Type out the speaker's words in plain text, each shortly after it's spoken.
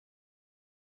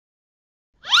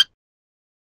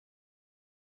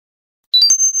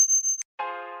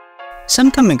Some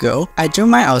time ago, I drew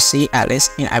my Aussie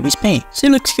Alice in Ibispaint. She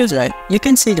looks cute, right? You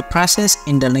can see the process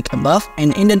in the link above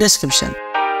and in the description.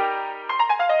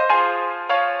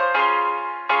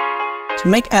 To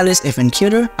make Alice even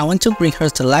cuter, I want to bring her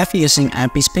to life using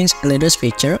Ibispaint's latest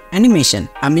feature, Animation.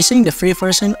 I'm using the free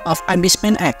version of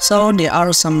Ibispaint X, so there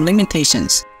are some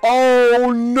limitations.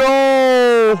 Oh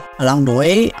no! Along the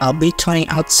way, I'll be trying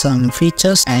out some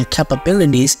features and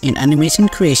capabilities in animation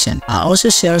creation. I'll also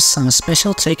share some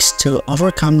special tricks to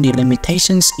overcome the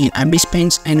limitations in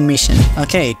Ibispaint's animation.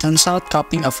 Okay, turns out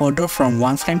copying a folder from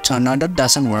one frame to another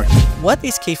doesn't work. What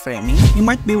is keyframing? You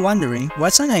might be wondering,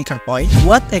 what's an anchor point?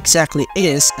 What exactly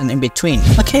is an in-between?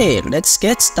 Okay, let's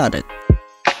get started.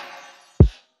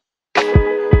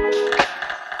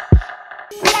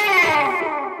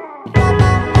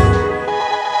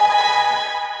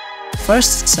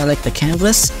 First, select the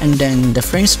canvas and then the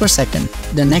frames per second.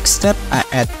 The next step, I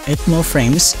add 8 more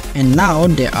frames, and now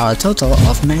there are a total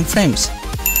of 9 frames.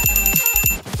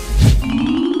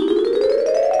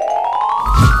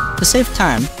 To save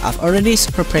time, I've already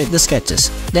prepared the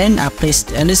sketches. Then I place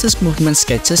the Alice's movement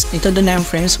sketches into the 9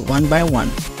 frames one by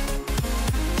one.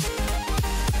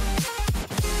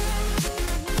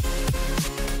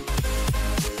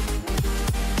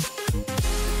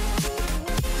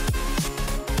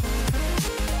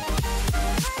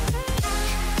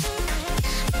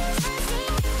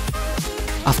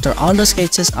 After all the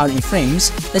sketches are in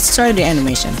frames, let's try the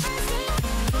animation.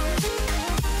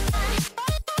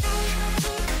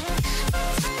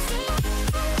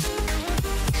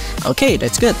 Okay,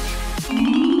 that's good.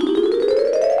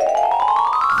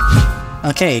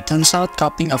 Okay, turns out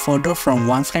copying a folder from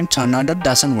one frame to another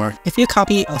doesn't work. If you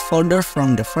copy a folder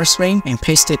from the first frame and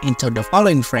paste it into the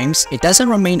following frames, it doesn't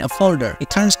remain a folder,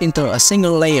 it turns into a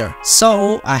single layer.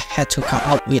 So I had to come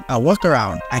up with a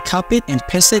workaround. I copied and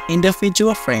pasted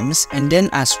individual frames, and then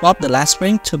I swapped the last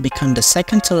frame to become the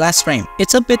second to last frame.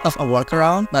 It's a bit of a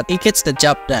workaround, but it gets the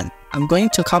job done. I'm going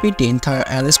to copy the entire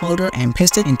Alice folder and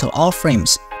paste it into all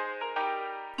frames.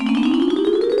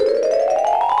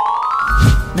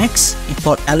 Next,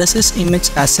 import Alice's image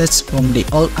assets from the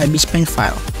old Ibispaint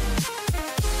file.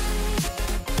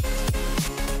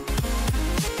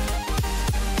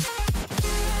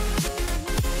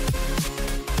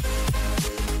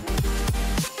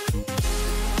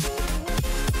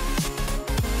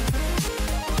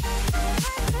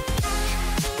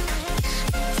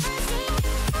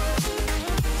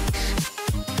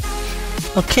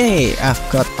 Okay, I've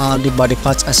got all the body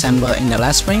parts assembled in the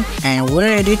last frame, and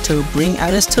we're ready to bring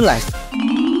Alice to life.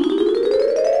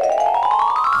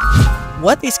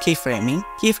 What is keyframing?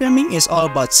 Keyframing is all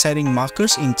about setting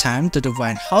markers in time to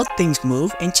define how things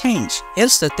move and change.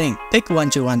 Here's the thing, pick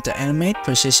one you want to animate,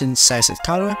 position, size and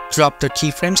color, drop the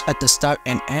keyframes at the start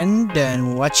and end,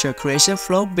 then watch your creation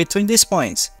flow between these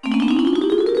points.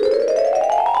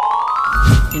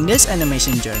 In this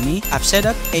animation journey, I've set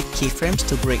up 8 keyframes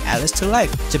to bring Alice to life.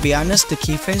 To be honest, the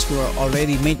keyframes were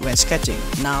already made when sketching.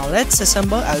 Now let's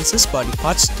assemble Alice's body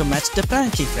parts to match the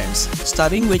parent keyframes,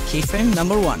 starting with keyframe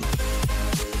number 1.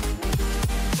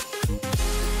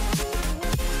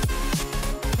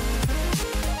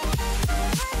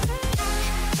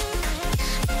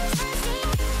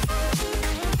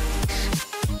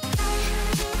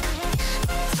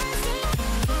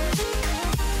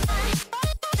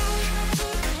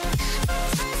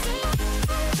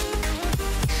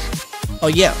 Oh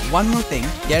yeah, one more thing,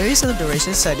 there is a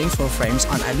duration setting for frames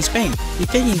on Ibispaint. You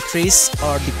can increase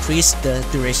or decrease the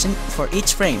duration for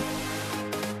each frame.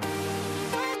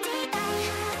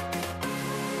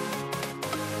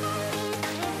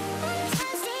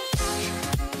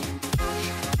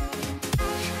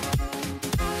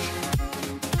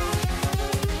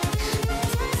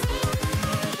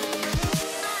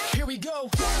 Here we go!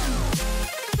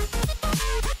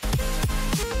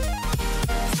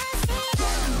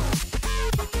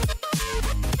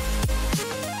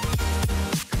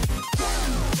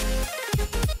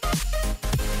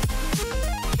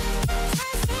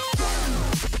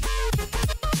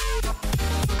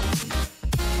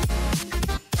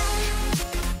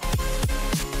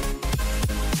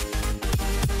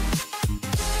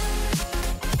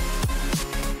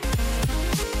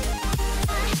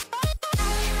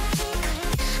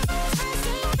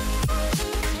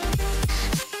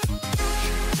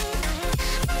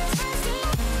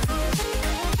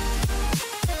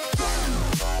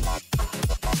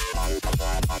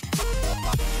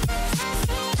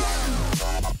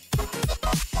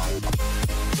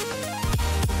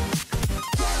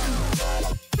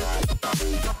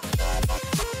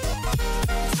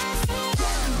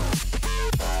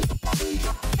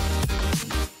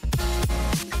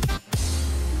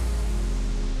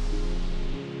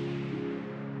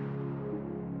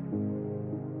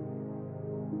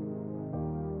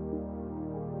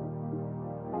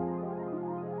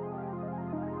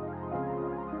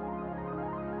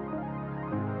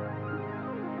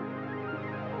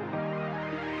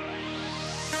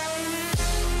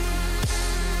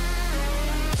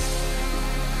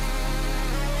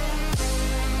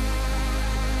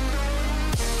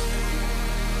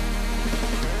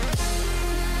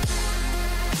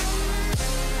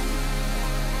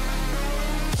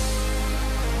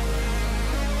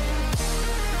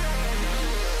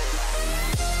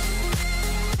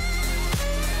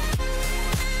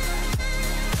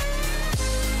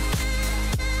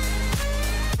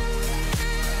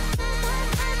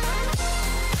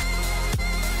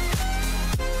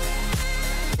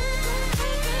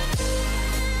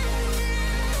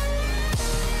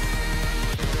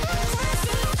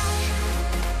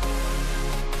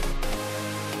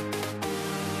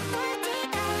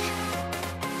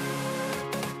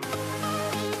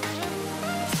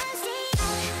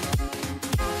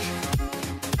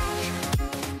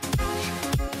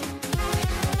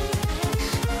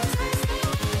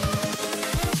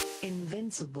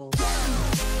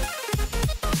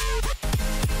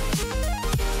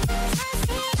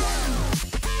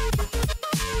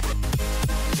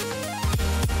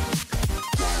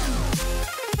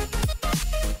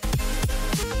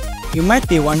 You might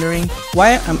be wondering,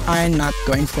 why am I not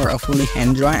going for a fully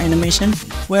hand-drawn animation?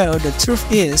 Well, the truth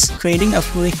is, creating a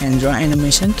fully hand-drawn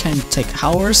animation can take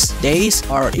hours, days,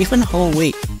 or even a whole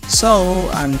week. So,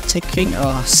 I'm taking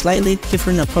a slightly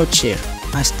different approach here.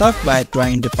 I start by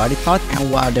drawing the body part,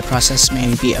 and while the process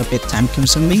may be a bit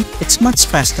time-consuming, it's much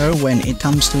faster when it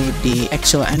comes to the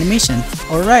actual animation.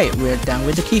 Alright, we're done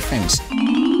with the keyframes.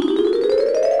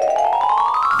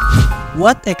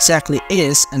 What exactly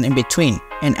is an in-between?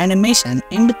 In animation,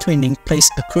 in-betweening plays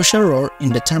a crucial role in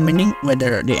determining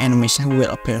whether the animation will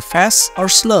appear fast or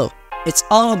slow. It's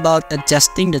all about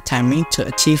adjusting the timing to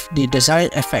achieve the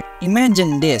desired effect.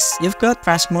 Imagine this, you've got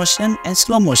fast motion and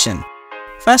slow motion.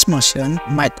 Fast motion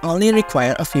might only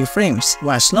require a few frames,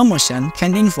 while slow motion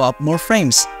can involve more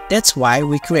frames. That's why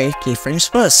we create keyframes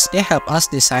first. They help us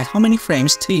decide how many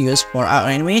frames to use for our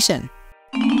animation.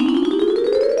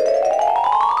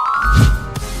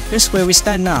 Here's where we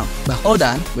start now, but hold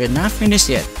on, we're not finished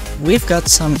yet. We've got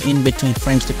some in-between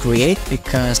frames to create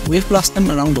because we've lost them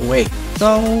along the way.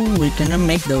 So we're gonna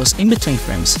make those in-between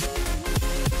frames.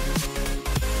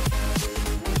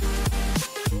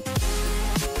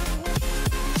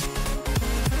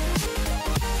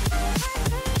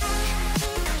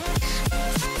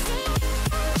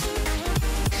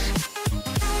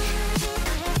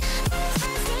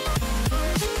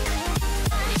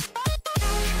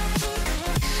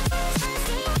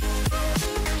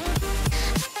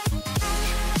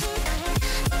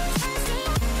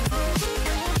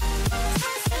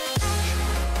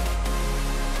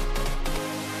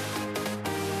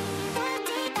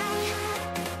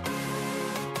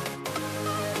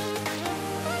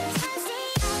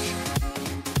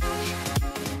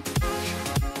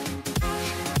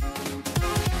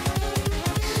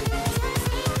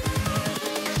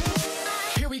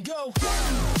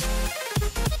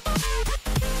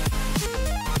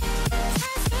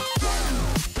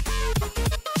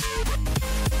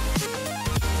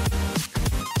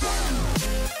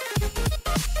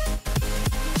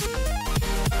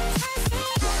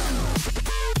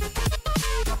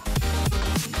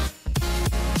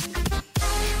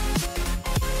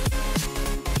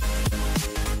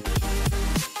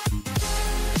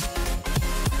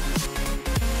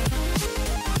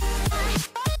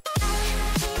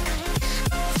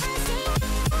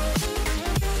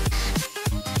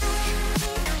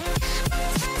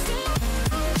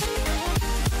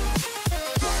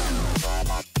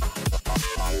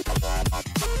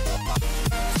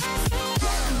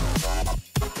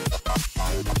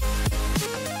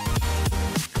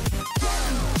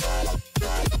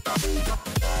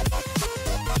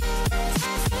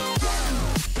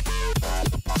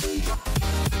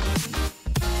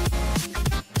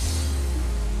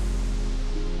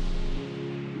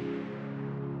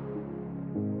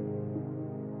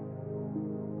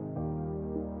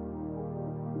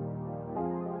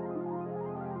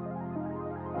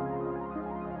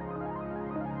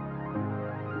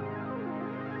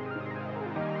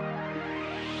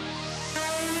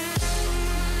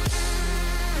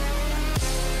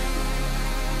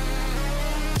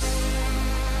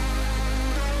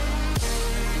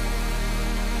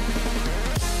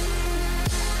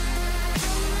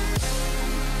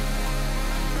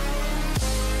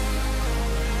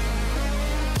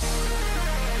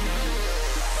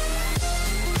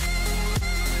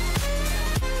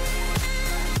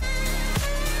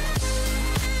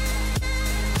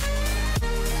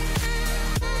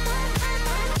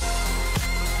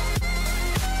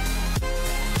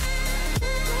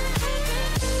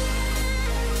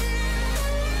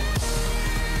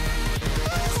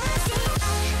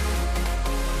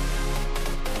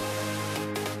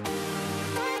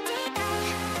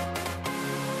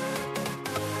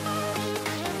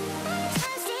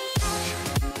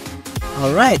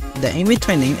 Alright, the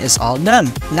in-betweening is all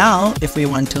done. Now, if we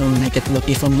want to make it look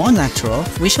even more natural,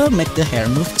 we should make the hair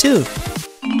move too.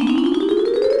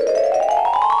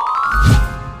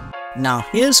 Now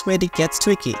here's where it gets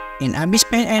tricky. In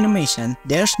Ibispaint animation,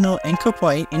 there's no anchor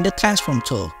point in the transform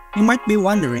tool. You might be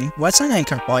wondering, what's an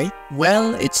anchor point?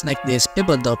 Well, it's like this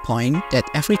pivotal point that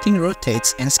everything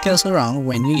rotates and scales around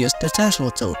when you use the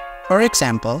transform tool. For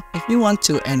example, if you want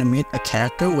to animate a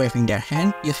character waving their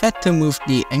hand, you have to move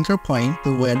the anchor point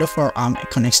to where the forearm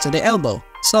connects to the elbow.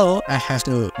 So I have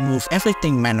to move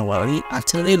everything manually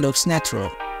until it looks natural.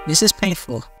 This is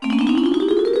painful.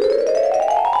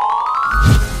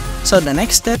 So the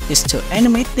next step is to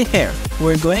animate the hair.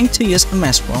 We're going to use a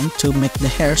mesh form to make the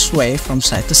hair sway from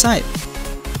side to side.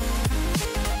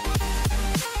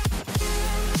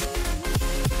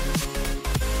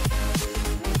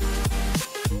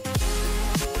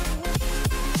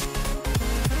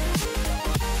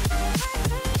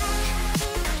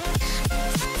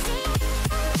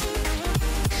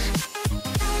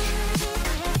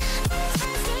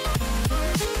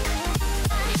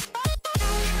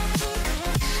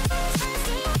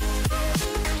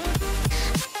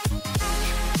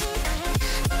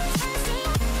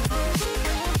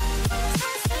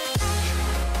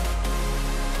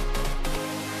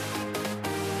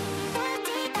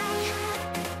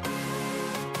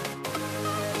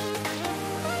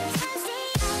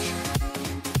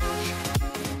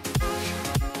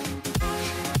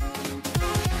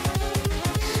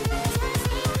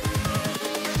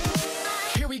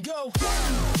 go.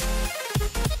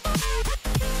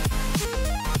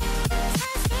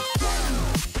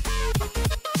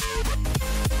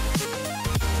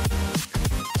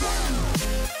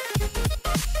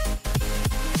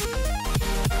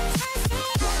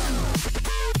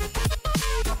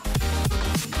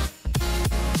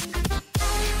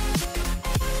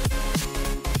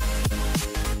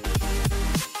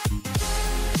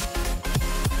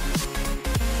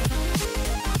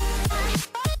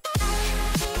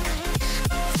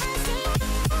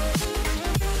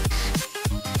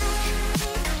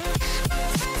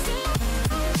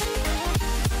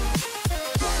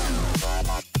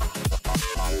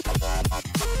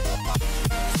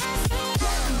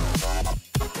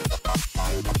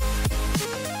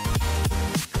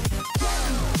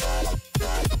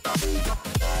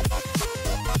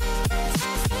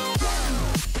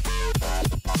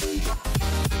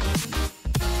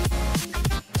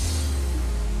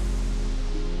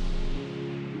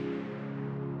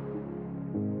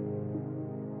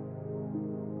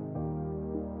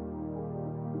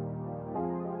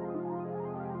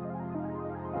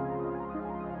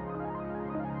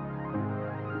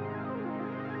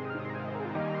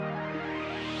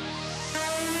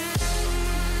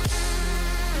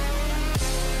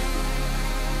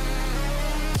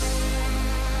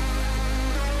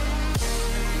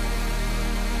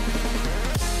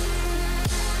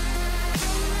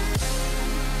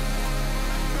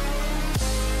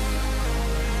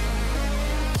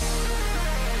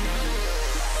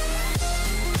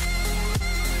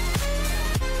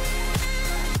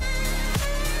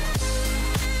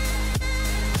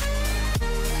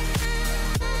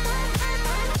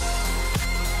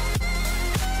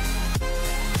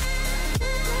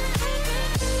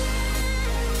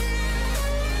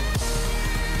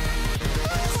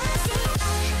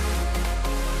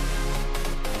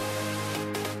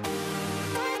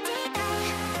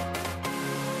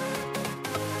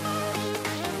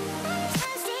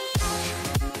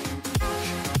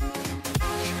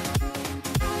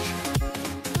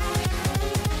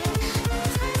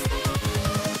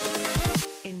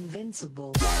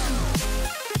 Invincible.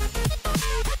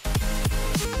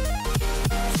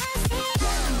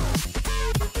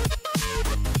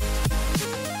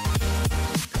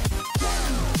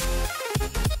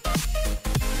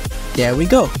 There we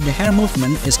go, the hair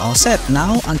movement is all set.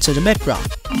 Now onto the background.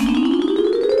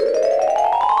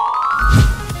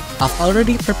 I've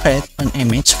already prepared an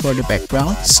image for the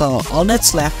background, so all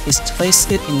that's left is to place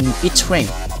it in each frame.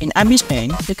 In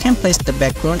Ibispaint, you can place the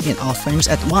background in all frames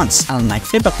at once, unlike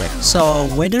VivaClip. So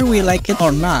whether we like it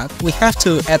or not, we have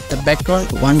to add the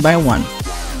background one by one.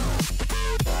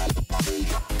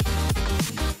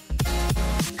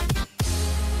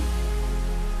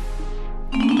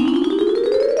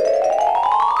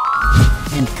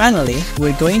 And finally,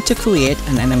 we're going to create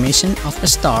an animation of a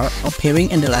star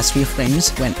appearing in the last few frames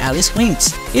when Alice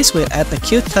winks. This will add a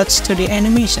cute touch to the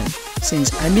animation.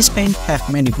 Since Ibispaint have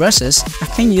many brushes, I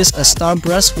can use a star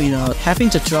brush without having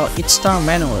to draw each star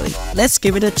manually. Let's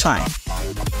give it a try.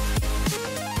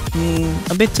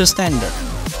 A bit too standard.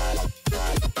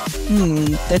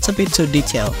 That's a bit too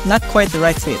detailed. Not quite the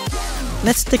right fit.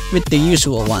 Let's stick with the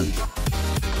usual one.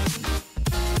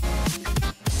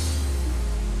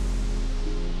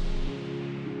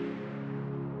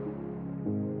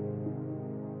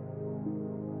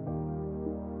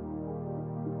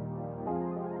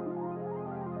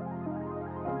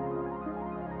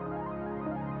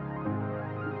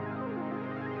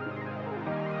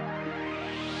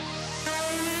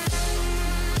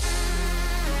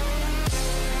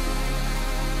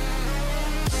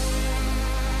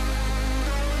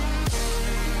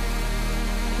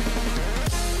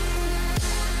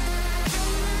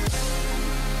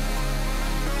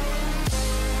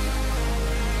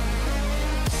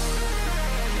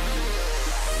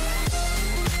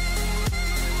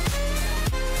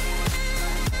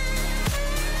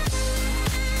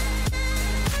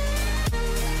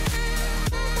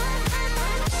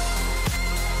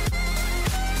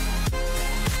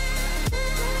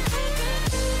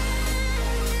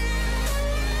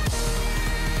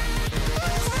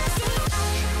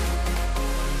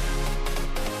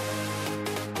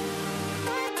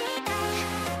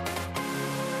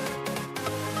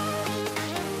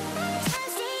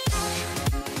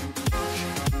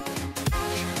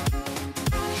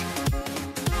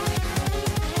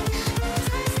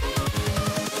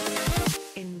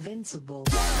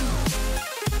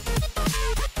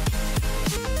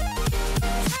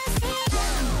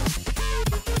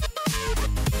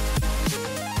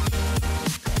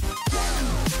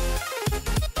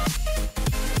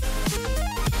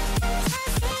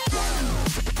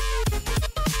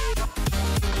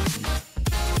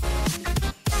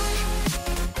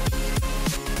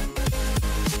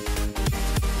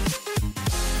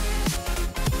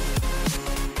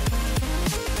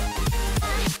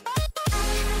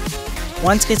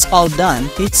 Once it's all done,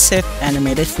 hit save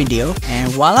animated video and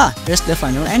voila, here's the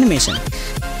final animation.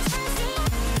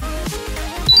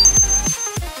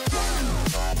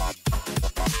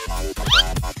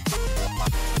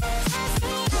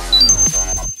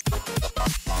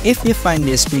 If you find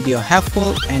this video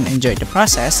helpful and enjoyed the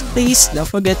process, please don't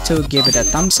forget to give it a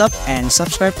thumbs up and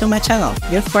subscribe to my channel.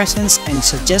 Your questions and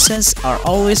suggestions are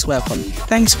always welcome.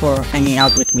 Thanks for hanging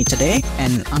out with me today,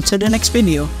 and until the next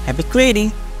video, happy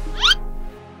creating!